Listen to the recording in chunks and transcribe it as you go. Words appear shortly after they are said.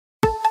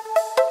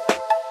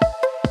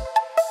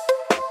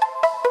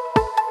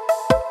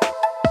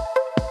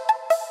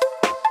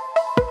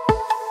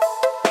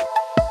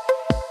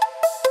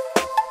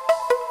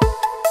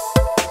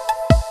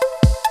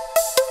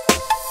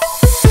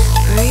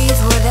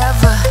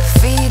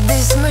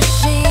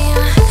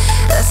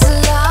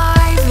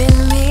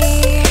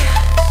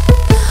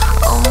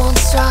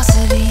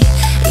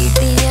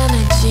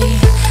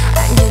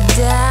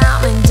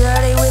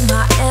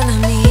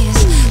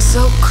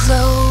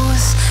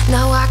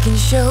can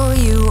show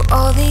you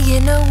all the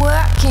inner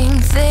working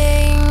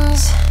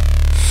things.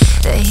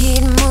 The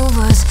heat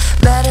movers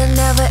better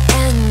never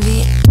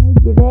envy.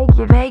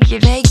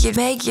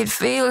 Make it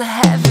feel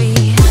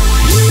heavy.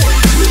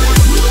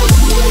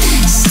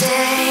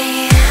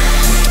 Stay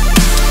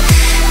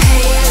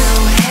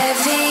halo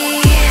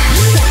heavy.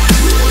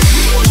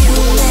 You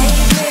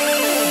made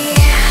me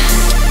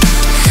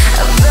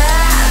a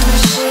bad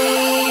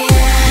machine.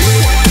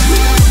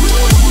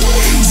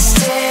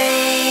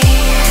 Stay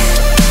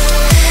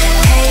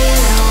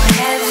halo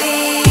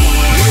heavy.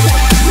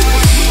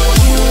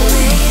 You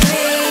made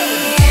me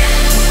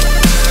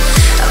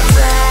a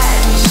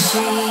bad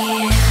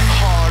machine.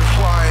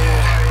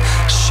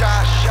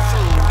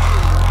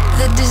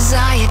 The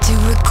desire to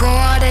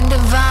record and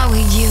devour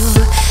you.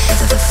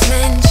 The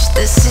flinch,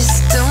 the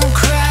system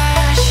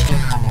crash.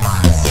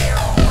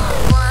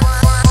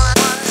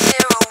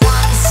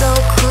 So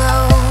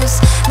close,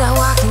 now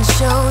I can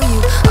show you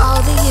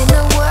all the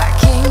inner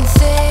working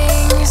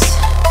things.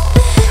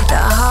 The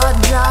hard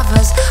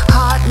driver's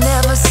heart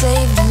never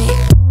saved me.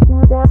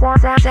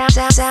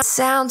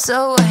 Sound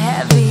so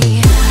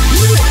heavy.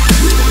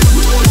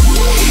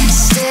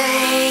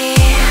 Stay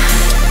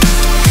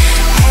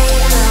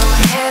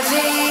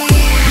heavy.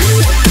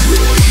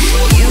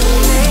 You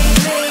made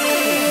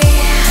me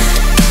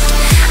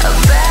a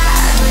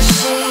bad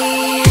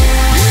machine.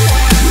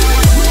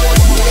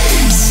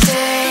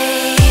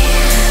 Stay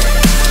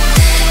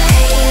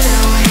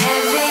halo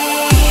heavy.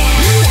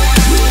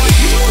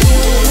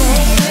 You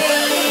made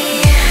me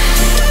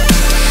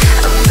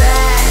a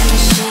bad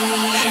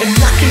machine. And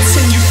I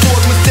continue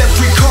forward with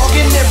every cog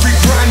and every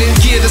grinding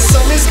gear. The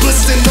sun is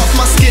glistening off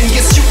my skin.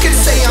 Yes, you can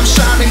say I'm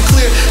shining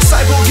clear.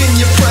 Cyborg in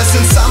your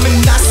presence, I'm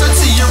an asset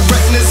to your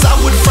retinas. I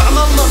would find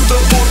my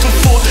motherboard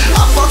before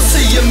I fall to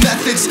your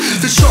methods.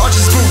 The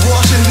charges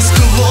barrage in this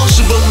collage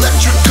of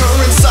electric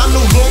currents. I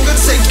no longer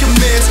take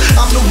commands,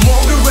 I'm no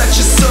longer at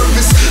your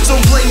service.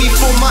 Don't blame me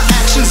for my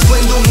actions,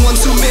 blame the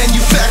ones who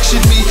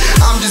manufactured me.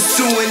 I'm just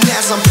doing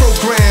as I'm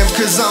programmed,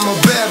 cause I'm a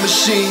bad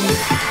machine.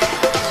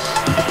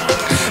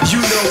 You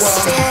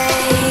know